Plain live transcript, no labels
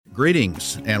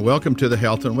Greetings, and welcome to the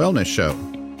Health and Wellness Show.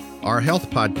 Our health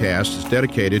podcast is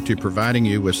dedicated to providing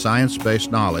you with science-based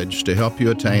knowledge to help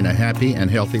you attain a happy and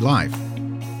healthy life.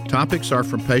 Topics are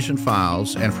from patient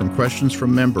files and from questions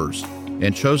from members,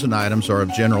 and chosen items are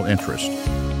of general interest.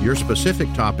 Your specific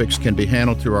topics can be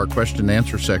handled through our question and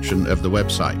answer section of the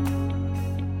website.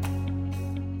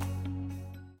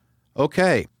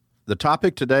 Okay, the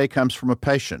topic today comes from a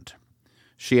patient.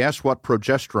 She asked what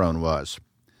progesterone was.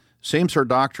 Seems her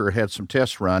doctor had some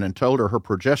tests run and told her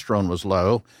progesterone was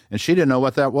low, and she didn't know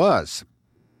what that was.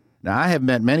 Now, I have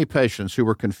met many patients who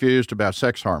were confused about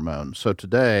sex hormones, so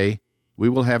today we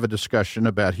will have a discussion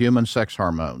about human sex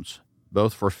hormones,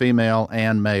 both for female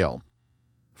and male.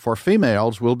 For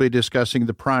females, we'll be discussing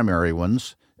the primary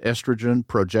ones, estrogen,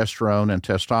 progesterone, and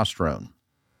testosterone.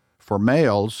 For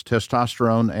males,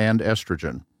 testosterone and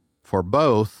estrogen. For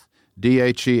both,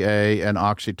 DHEA and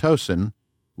oxytocin,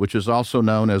 which is also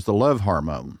known as the love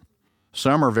hormone.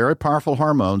 Some are very powerful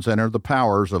hormones and are the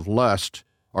powers of lust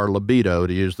or libido,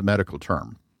 to use the medical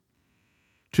term.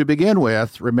 To begin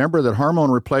with, remember that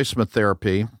hormone replacement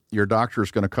therapy, your doctor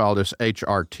is going to call this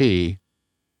HRT,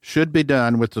 should be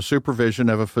done with the supervision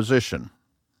of a physician.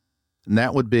 And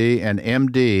that would be an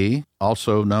MD,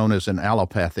 also known as an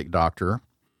allopathic doctor,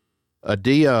 a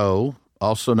DO,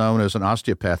 also known as an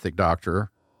osteopathic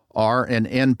doctor, or an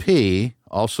NP,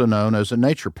 also known as a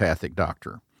naturopathic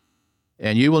doctor.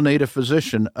 And you will need a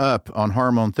physician up on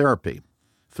hormone therapy.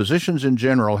 Physicians in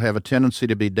general have a tendency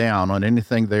to be down on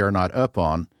anything they are not up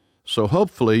on, so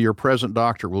hopefully your present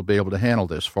doctor will be able to handle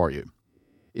this for you.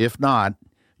 If not,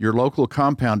 your local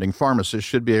compounding pharmacist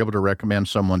should be able to recommend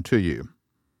someone to you.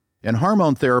 And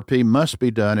hormone therapy must be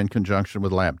done in conjunction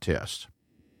with lab tests.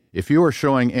 If you are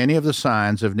showing any of the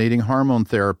signs of needing hormone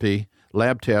therapy,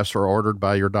 lab tests are ordered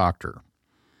by your doctor.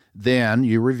 Then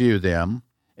you review them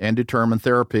and determine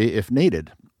therapy if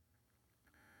needed.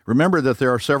 Remember that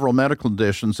there are several medical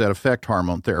conditions that affect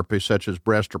hormone therapy, such as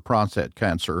breast or prostate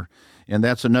cancer, and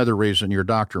that's another reason your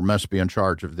doctor must be in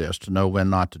charge of this to know when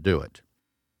not to do it.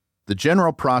 The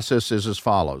general process is as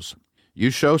follows. You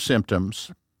show symptoms,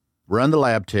 run the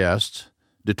lab tests,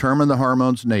 determine the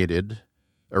hormones needed,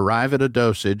 arrive at a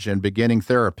dosage and beginning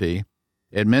therapy,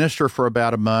 administer for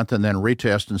about a month, and then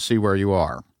retest and see where you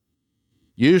are.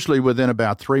 Usually within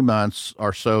about 3 months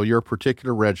or so, your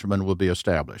particular regimen will be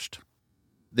established.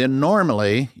 Then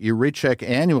normally, you recheck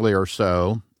annually or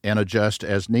so and adjust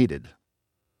as needed.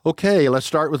 Okay, let's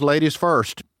start with ladies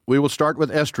first. We will start with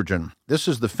estrogen. This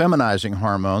is the feminizing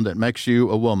hormone that makes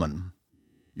you a woman.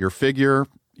 Your figure,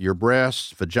 your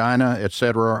breasts, vagina,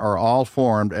 etc. are all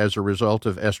formed as a result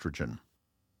of estrogen.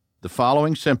 The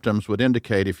following symptoms would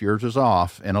indicate if yours is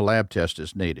off and a lab test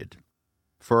is needed.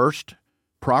 First,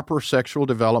 proper sexual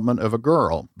development of a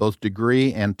girl, both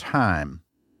degree and time.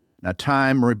 Now,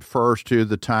 time refers to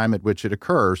the time at which it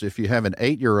occurs. If you have an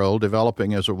 8-year-old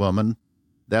developing as a woman,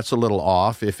 that's a little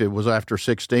off. If it was after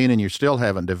 16 and you still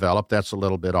haven't developed, that's a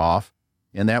little bit off,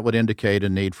 and that would indicate a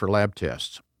need for lab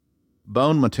tests.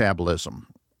 Bone metabolism.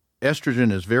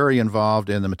 Estrogen is very involved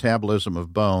in the metabolism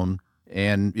of bone,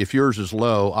 and if yours is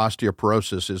low,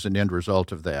 osteoporosis is an end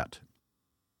result of that.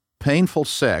 Painful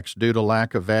sex due to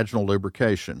lack of vaginal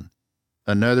lubrication,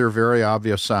 another very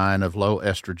obvious sign of low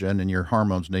estrogen and your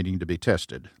hormones needing to be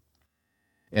tested.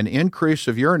 An increase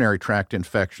of urinary tract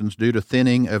infections due to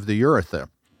thinning of the urethra.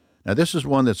 Now, this is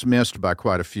one that's missed by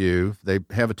quite a few. They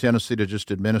have a tendency to just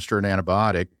administer an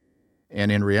antibiotic,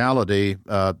 and in reality,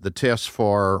 the tests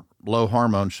for low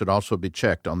hormones should also be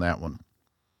checked on that one.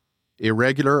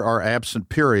 Irregular or absent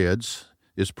periods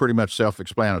is pretty much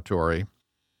self-explanatory.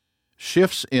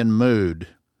 Shifts in mood.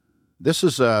 This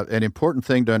is an important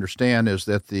thing to understand, is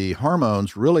that the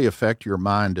hormones really affect your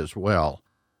mind as well.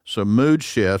 So mood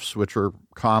shifts, which are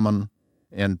common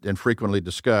and frequently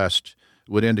discussed,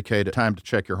 would indicate a time to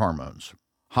check your hormones.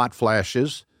 Hot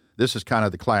flashes. This is kind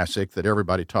of the classic that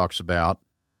everybody talks about,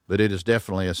 but it is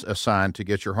definitely a sign to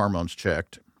get your hormones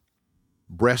checked.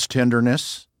 Breast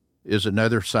tenderness is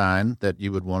another sign that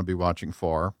you would want to be watching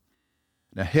for.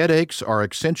 Now, headaches are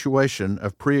accentuation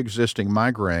of pre-existing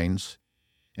migraines,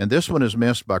 and this one is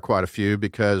missed by quite a few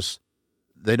because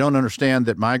they don't understand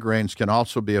that migraines can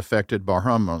also be affected by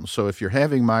hormones. So if you're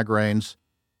having migraines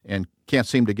and can't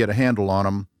seem to get a handle on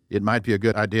them, it might be a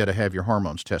good idea to have your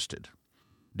hormones tested.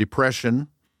 Depression,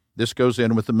 this goes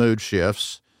in with the mood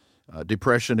shifts.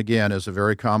 Depression, again, is a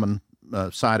very common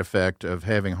side effect of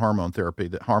having hormone therapy,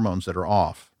 the hormones that are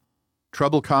off.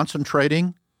 Trouble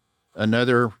concentrating,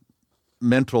 another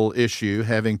mental issue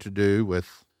having to do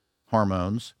with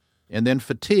hormones. And then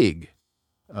fatigue.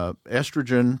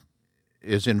 Estrogen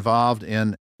is involved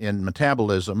in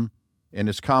metabolism and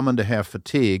it's common to have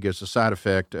fatigue as a side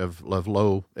effect of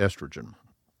low estrogen.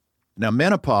 Now,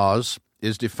 menopause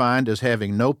is defined as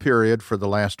having no period for the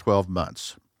last 12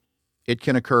 months. It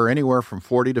can occur anywhere from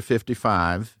 40 to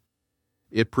 55.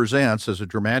 It presents as a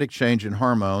dramatic change in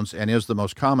hormones and is the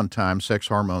most common time sex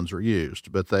hormones are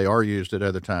used, but they are used at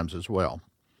other times as well.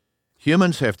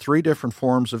 Humans have 3 different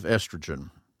forms of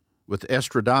estrogen, with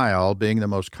estradiol being the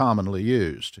most commonly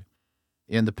used.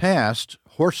 In the past,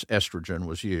 horse estrogen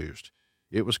was used.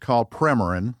 It was called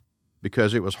Premarin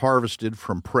because it was harvested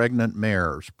from pregnant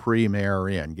mares, pre-mare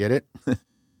in. Get it?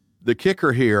 The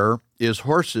kicker here is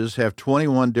horses have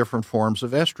 21 different forms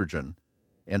of estrogen,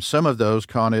 and some of those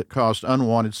caused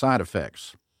unwanted side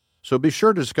effects. So be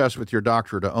sure to discuss with your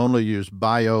doctor to only use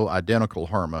bioidentical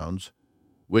hormones,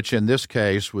 which in this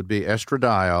case would be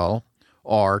estradiol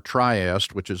or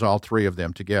Triest, which is all 3 of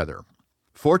them together.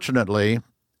 Fortunately,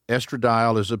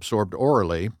 estradiol is absorbed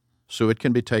orally, so it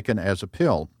can be taken as a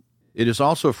pill. It is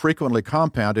also frequently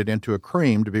compounded into a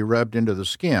cream to be rubbed into the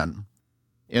skin,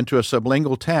 into a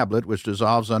sublingual tablet which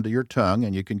dissolves under your tongue,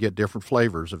 and you can get different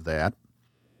flavors of that,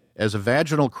 as a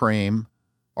vaginal cream,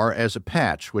 or as a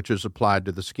patch which is applied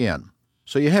to the skin.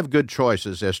 So you have good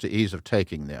choices as to ease of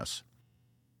taking this.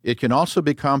 It can also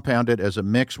be compounded as a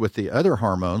mix with the other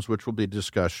hormones, which will be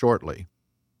discussed shortly.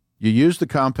 You use the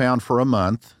compound for a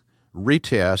month,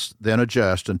 retest, then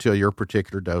adjust until your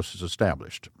particular dose is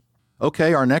established.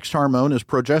 Okay, our next hormone is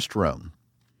progesterone.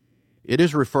 It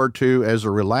is referred to as a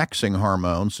relaxing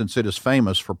hormone since it is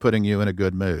famous for putting you in a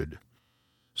good mood.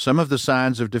 Some of the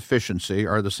signs of deficiency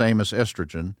are the same as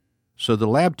estrogen, so the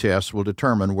lab tests will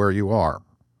determine where you are.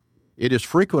 It is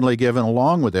frequently given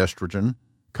along with estrogen,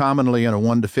 commonly in a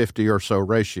 1:50 or so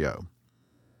ratio.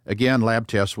 Again, lab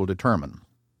tests will determine.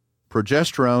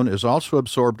 Progesterone is also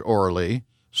absorbed orally,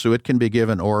 so it can be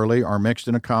given orally or mixed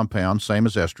in a compound, same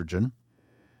as estrogen.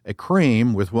 A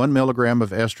cream with 1 milligram of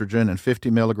estrogen and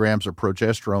 50 milligrams of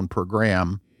progesterone per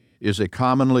gram is a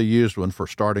commonly used one for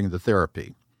starting the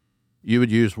therapy. You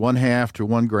would use 1/2 to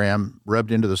 1 gram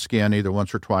rubbed into the skin either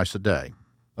once or twice a day.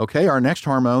 Okay, our next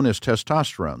hormone is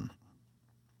testosterone.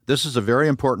 This is a very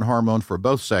important hormone for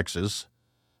both sexes.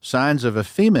 Signs of a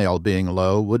female being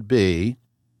low would be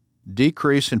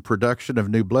decrease in production of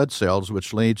new blood cells,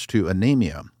 which leads to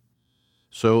anemia.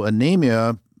 So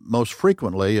anemia most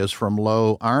frequently is from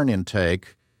low iron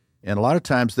intake, and a lot of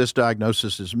times this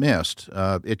diagnosis is missed.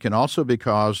 It can also be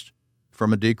caused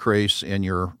from a decrease in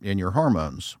your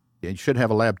hormones. You should have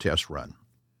a lab test run.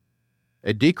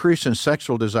 A decrease in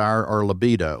sexual desire or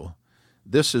libido.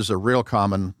 This is a real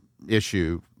common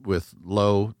issue with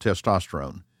low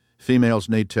testosterone. Females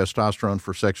need testosterone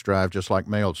for sex drive just like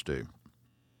males do.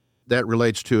 That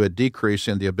relates to a decrease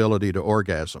in the ability to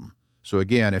orgasm. So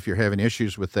again, if you're having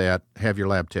issues with that, have your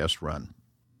lab test run.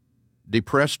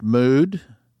 Depressed mood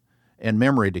and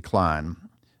memory decline.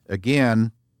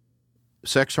 Again,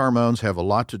 sex hormones have a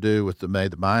lot to do with the way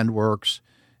the mind works,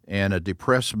 and a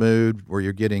depressed mood where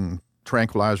you're getting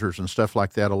tranquilizers and stuff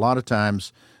like that, a lot of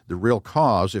times the real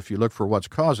cause, if you look for what's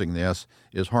causing this,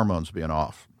 is hormones being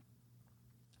off.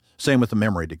 Same with the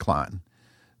memory decline.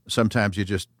 Sometimes you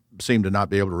just seem to not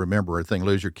be able to remember everything,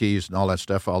 lose your keys and all that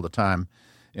stuff all the time.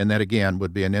 And that, again,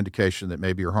 would be an indication that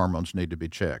maybe your hormones need to be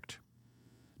checked.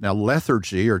 Now,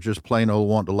 lethargy, or just plain old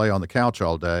want to lay on the couch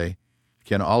all day,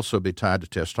 can also be tied to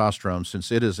testosterone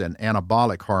since it is an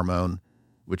anabolic hormone,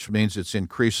 which means it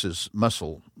increases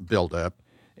muscle buildup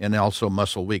and also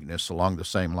muscle weakness along the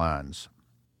same lines.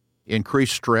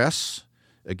 Increased stress,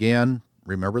 again,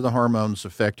 remember the hormones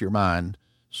affect your mind,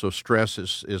 so stress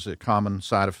is a common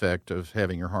side effect of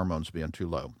having your hormones being too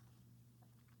low.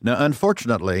 Now,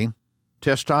 unfortunately,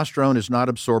 testosterone is not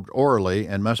absorbed orally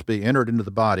and must be entered into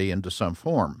the body into some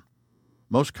form.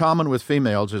 Most common with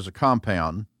females is a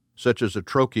compound, such as a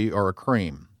troche or a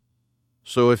cream.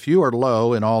 So if you are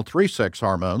low in all 3 sex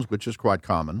hormones, which is quite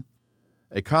common,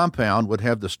 a compound would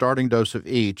have the starting dose of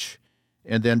each,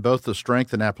 and then both the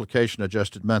strength and application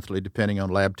adjusted monthly depending on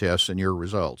lab tests and your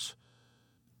results.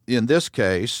 In this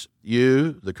case,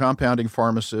 you, the compounding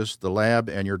pharmacist, the lab,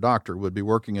 and your doctor would be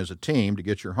working as a team to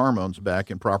get your hormones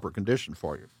back in proper condition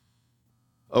for you.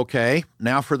 Okay,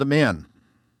 now for the men.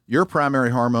 Your primary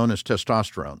hormone is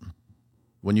testosterone.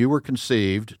 When you were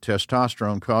conceived,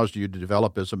 testosterone caused you to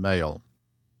develop as a male.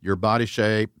 Your body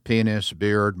shape, penis,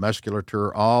 beard,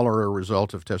 musculature, all are a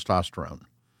result of testosterone.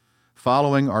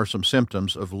 Following are some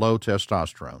symptoms of low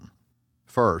testosterone.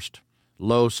 First,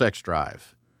 low sex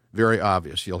drive. Very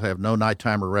obvious. You'll have no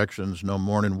nighttime erections, no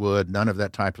morning wood, none of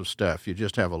that type of stuff. You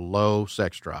just have a low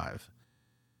sex drive.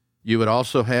 You would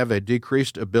also have a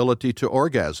decreased ability to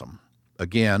orgasm.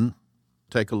 Again,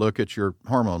 take a look at your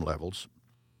hormone levels.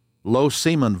 Low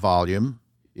semen volume,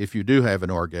 if you do have an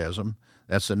orgasm,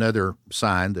 that's another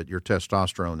sign that your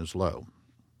testosterone is low.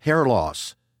 Hair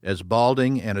loss, as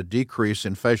balding and a decrease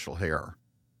in facial hair.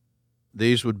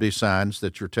 These would be signs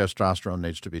that your testosterone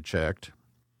needs to be checked.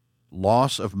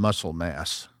 Loss of muscle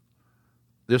mass.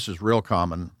 This is real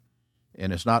common,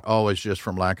 and it's not always just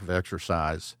from lack of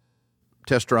exercise.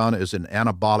 Testosterone is an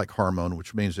anabolic hormone,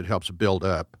 which means it helps build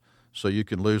up, so you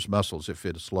can lose muscles if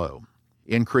it is low.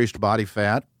 Increased body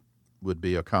fat would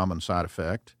be a common side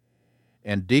effect,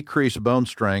 and decreased bone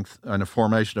strength and the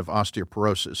formation of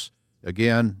osteoporosis.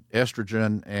 Again,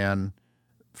 estrogen and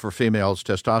for females,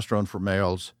 testosterone for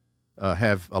males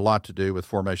have a lot to do with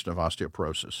formation of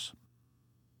osteoporosis.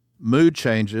 Mood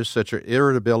changes such as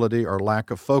irritability or lack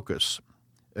of focus.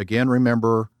 Again,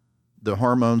 remember, the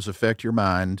hormones affect your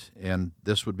mind, and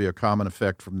this would be a common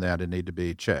effect from that and need to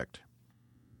be checked.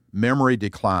 Memory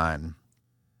decline.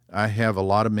 I have a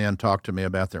lot of men talk to me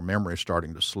about their memory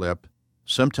starting to slip.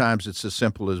 Sometimes it's as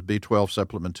simple as B12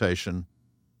 supplementation,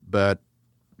 but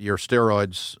your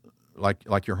steroids,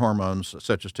 like your hormones,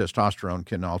 such as testosterone,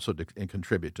 can also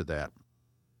contribute to that.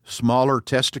 Smaller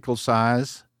testicle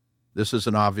size. This is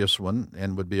an obvious one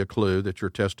and would be a clue that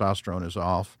your testosterone is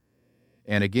off.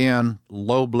 And again,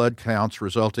 low blood counts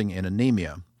resulting in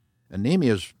anemia.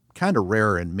 Anemia is kind of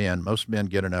rare in men. Most men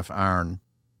get enough iron.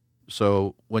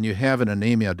 So when you have an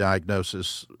anemia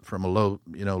diagnosis from a low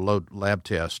lab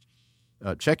test,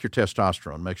 check your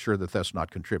testosterone. Make sure that that's not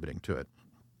contributing to it.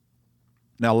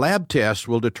 Now, lab tests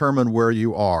will determine where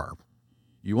you are.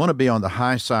 You want to be on the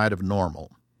high side of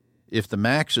normal. If the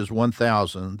max is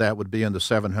 1,000, that would be in the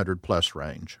 700 plus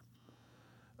range.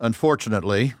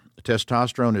 Unfortunately,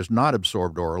 testosterone is not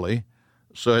absorbed orally,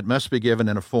 so it must be given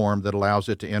in a form that allows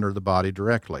it to enter the body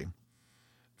directly.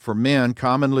 For men,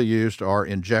 commonly used are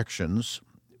injections,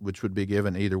 which would be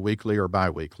given either weekly or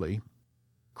biweekly,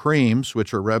 creams,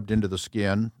 which are rubbed into the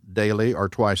skin daily or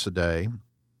twice a day,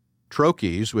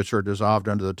 troches, which are dissolved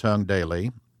under the tongue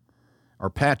daily, or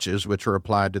patches, which are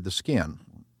applied to the skin.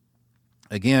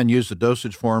 Again, use the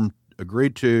dosage form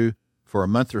agreed to for a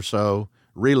month or so,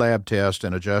 relab test,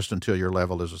 and adjust until your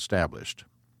level is established.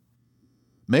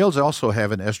 Males also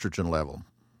have an estrogen level.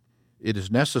 It is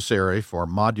necessary for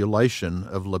modulation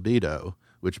of libido,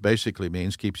 which basically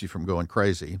means keeps you from going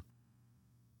crazy,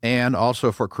 and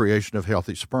also for creation of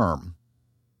healthy sperm.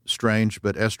 Strange,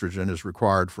 but estrogen is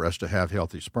required for us to have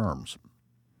healthy sperms.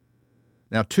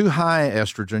 Now, too high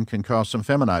estrogen can cause some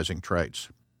feminizing traits.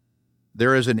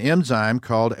 There is an enzyme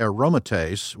called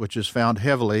aromatase, which is found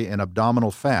heavily in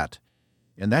abdominal fat,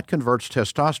 and that converts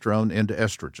testosterone into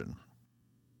estrogen.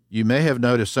 You may have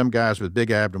noticed some guys with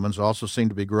big abdomens also seem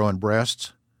to be growing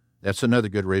breasts. That's another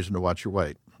good reason to watch your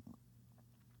weight.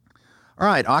 All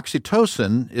right,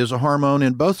 oxytocin is a hormone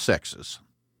in both sexes.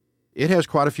 It has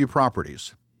quite a few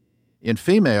properties. In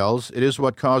females, it is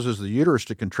what causes the uterus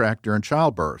to contract during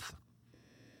childbirth.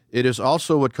 It is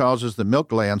also what causes the milk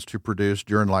glands to produce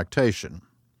during lactation.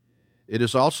 It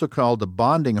is also called the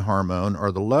bonding hormone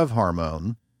or the love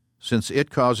hormone, since it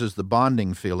causes the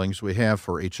bonding feelings we have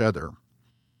for each other.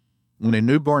 When a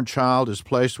newborn child is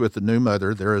placed with the new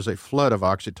mother, there is a flood of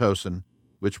oxytocin,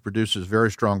 which produces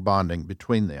very strong bonding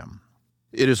between them.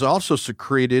 It is also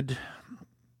secreted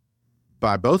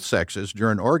by both sexes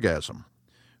during orgasm,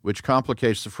 which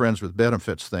complicates the friends with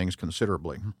benefits things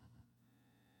considerably.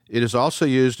 It is also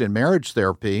used in marriage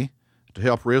therapy to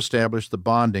help reestablish the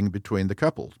bonding between the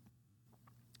couple.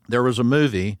 There was a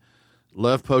movie,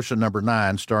 Love Potion No.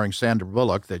 9, starring Sandra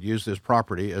Bullock, that used this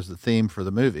property as the theme for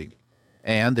the movie.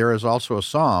 And there is also a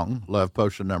song, Love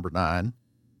Potion No. 9,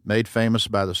 made famous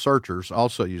by the Searchers,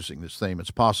 also using this theme.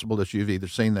 It's possible that you've either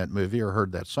seen that movie or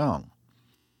heard that song.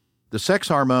 The sex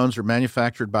hormones are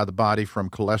manufactured by the body from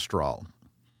cholesterol.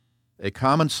 A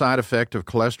common side effect of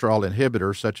cholesterol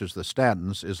inhibitors, such as the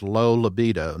statins, is low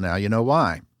libido. Now, you know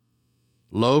why.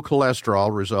 Low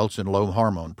cholesterol results in low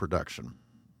hormone production.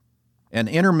 An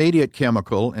intermediate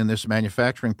chemical in this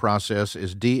manufacturing process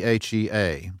is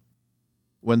DHEA.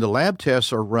 When the lab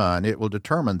tests are run, it will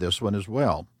determine this one as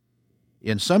well.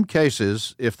 In some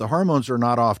cases, if the hormones are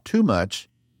not off too much,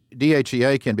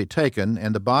 DHEA can be taken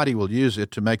and the body will use it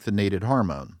to make the needed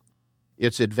hormone.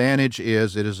 Its advantage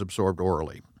is it is absorbed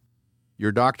orally.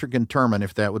 Your doctor can determine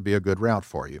if that would be a good route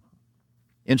for you.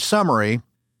 In summary,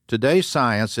 today's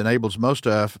science enables most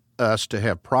of us to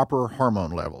have proper hormone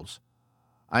levels.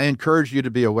 I encourage you to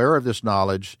be aware of this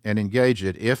knowledge and engage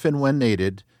it if and when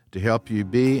needed to help you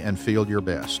be and feel your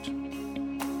best.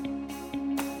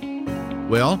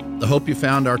 Well, I hope you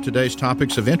found our today's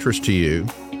topics of interest to you.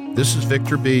 This is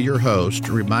Victor B., your host,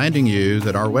 reminding you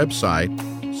that our website,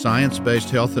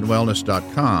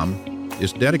 ScienceBasedHealthAndWellness.com,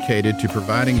 is dedicated to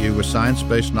providing you with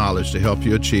science-based knowledge to help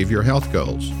you achieve your health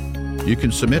goals. You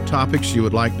can submit topics you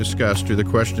would like discussed through the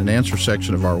question and answer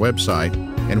section of our website,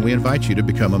 and we invite you to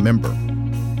become a member.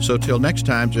 So till next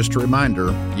time, just a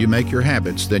reminder, you make your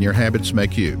habits, then your habits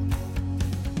make you.